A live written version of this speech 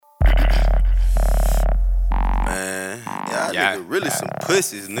nigga really some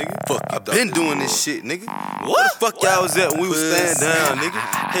pussies, nigga. Fuck, I been doing this shit, nigga. Where the fuck y'all was at when we was staying down, nigga?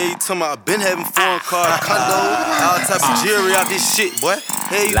 Hey, you talking about I been having foreign cars, condos, all type of jewelry out this shit, boy.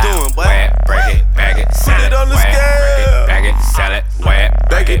 Hey, you doing, boy? Break it, bag it, sell it. Put it on the scale. Bag it, sell it.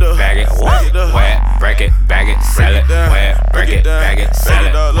 Break it, bag it, break it, bag it, sell it. Break it, bag it, sell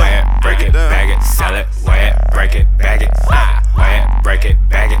it. Break it, bag it, sell it. Break it, bag it, break it,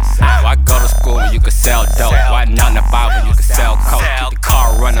 bag it. Why go to school when you can sell dope? Why 9 to 5 when you can sell coke? Keep the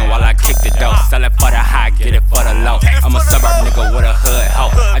car running while I kick the dough. Sell it for the high, get it for the low. I'm a suburb nigga with a hood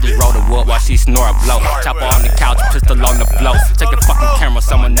hoe. I just roll the wood while she snore a blow. Chopper on the couch, pistol on the blow. Check the fucking camera,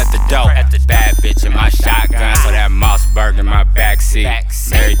 someone at the door. Bad bitch in my shotgun, so that Mossberg in my backseat.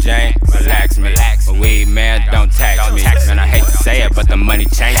 Mary Jane, relax me. But weed man, don't tax me. Man, I hate to say it, but the money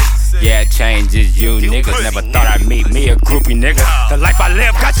changes. Yeah, it changes you niggas. Never thought I'd meet me a groupie nigga. The life I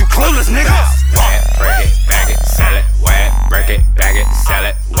live got you clueless, nigga. Break it, bag it, sell it. Break it, bag it, sell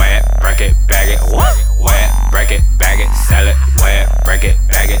it. Break it, bag it, break it, bag it, sell it. Break it,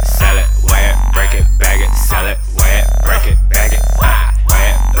 bag it, sell it. Break it, bag it, sell it. Break it, bag it,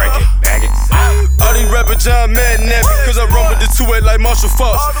 break it, bag it. All these rappers John Madden at me, cause I run with the 2-8 like Marshall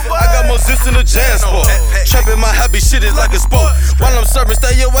Falk. I got more zips in the jam sport. Trapping my hobby, shit is like a sport. While I'm serving,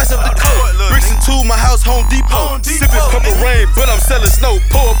 stay your ass up the coat. Bricks and tools, my house, Home Depot. Sipping purple rain, but I'm selling snow.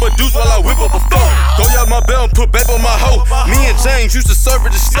 Pour up a deuce while I whip up a phone. Throw out my bell and put back on my hoe. Me and James used to serve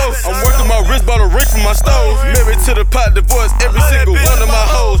at the stove. I'm working my wrist, bought a ring from my stove. Married to the pot, divorced every single one of my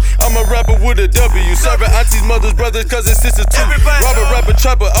hoes. I'm a rapper with a W. Serving aunties, mothers, brothers, cousins, sisters too. Robber, rapper,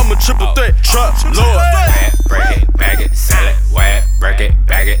 trapper, I'm a triple threat. TrapLord. Break it, bag it, sell it. Break it,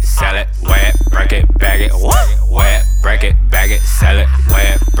 bag it, sell it. Break it, bag it, break it, bag it, sell it.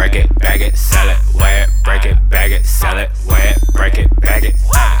 Break it, bag it, sell it. Break it, bag it, sell it. Break it, bag it.